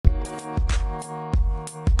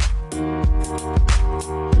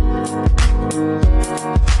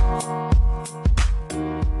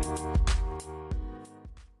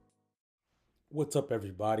What's up,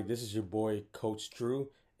 everybody? This is your boy, Coach Drew,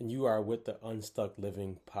 and you are with the Unstuck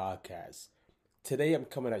Living Podcast. Today, I'm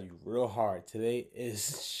coming at you real hard. Today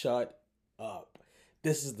is shut up.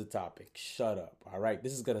 This is the topic, shut up, all right?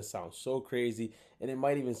 This is going to sound so crazy, and it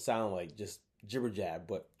might even sound like just jibber jab,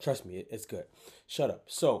 but trust me, it's good. Shut up.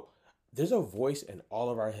 So, there's a voice in all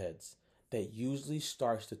of our heads that usually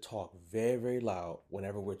starts to talk very, very loud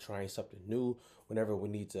whenever we're trying something new, whenever we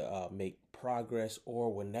need to make progress,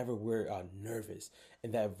 or whenever we're nervous.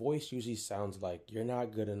 And that voice usually sounds like, you're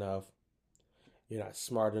not good enough, you're not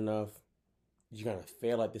smart enough, you're going to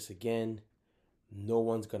fail at this again, no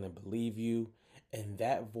one's going to believe you. And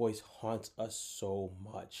that voice haunts us so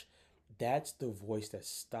much. That's the voice that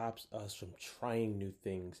stops us from trying new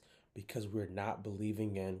things because we're not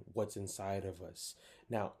believing in what's inside of us.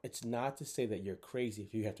 Now, it's not to say that you're crazy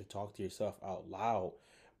if you have to talk to yourself out loud,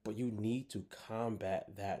 but you need to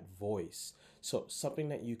combat that voice. So something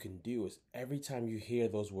that you can do is every time you hear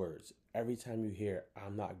those words, every time you hear,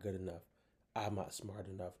 I'm not good enough, I'm not smart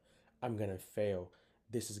enough, I'm going to fail,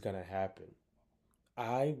 this is going to happen,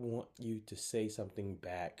 I want you to say something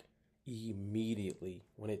back immediately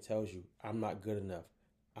when it tells you, I'm not good enough,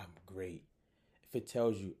 I'm great. If it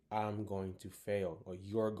tells you, I'm going to fail or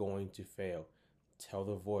you're going to fail, tell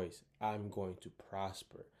the voice, I'm going to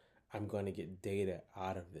prosper. I'm going to get data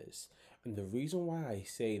out of this. And the reason why I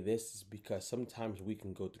say this is because sometimes we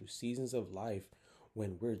can go through seasons of life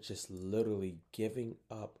when we're just literally giving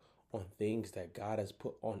up on things that God has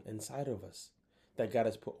put on inside of us, that God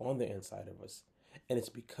has put on the inside of us. And it's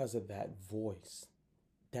because of that voice.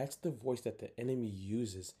 That's the voice that the enemy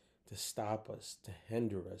uses to stop us, to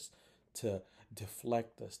hinder us, to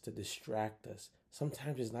deflect us, to distract us.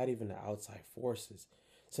 Sometimes it's not even the outside forces.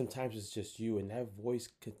 Sometimes it's just you, and that voice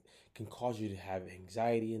can cause you to have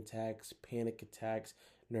anxiety attacks, panic attacks,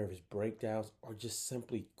 nervous breakdowns, or just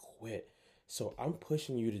simply quit. So I'm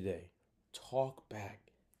pushing you today. Talk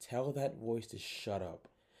back. Tell that voice to shut up.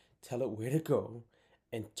 Tell it where to go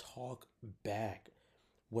and talk back.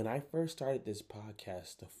 When I first started this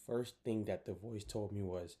podcast, the first thing that the voice told me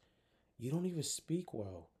was, you don't even speak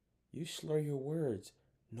well. You slur your words.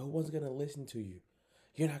 No one's going to listen to you.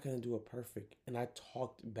 You're not going to do it perfect. And I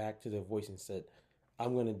talked back to the voice and said,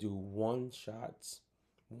 I'm going to do one shots,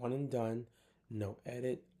 one and done, no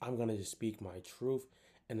edit. I'm going to just speak my truth.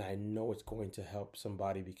 And I know it's going to help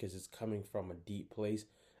somebody because it's coming from a deep place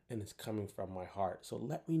and it's coming from my heart. So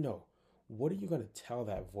let me know, what are you going to tell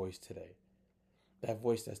that voice today? That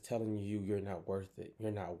voice that's telling you you're not worth it,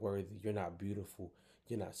 you're not worthy, you're not beautiful,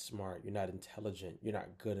 you're not smart, you're not intelligent, you're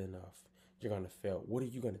not good enough, you're going to fail. What are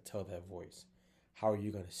you going to tell that voice? How are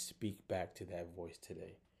you going to speak back to that voice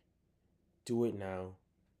today? Do it now.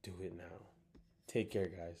 Do it now. Take care,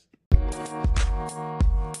 guys.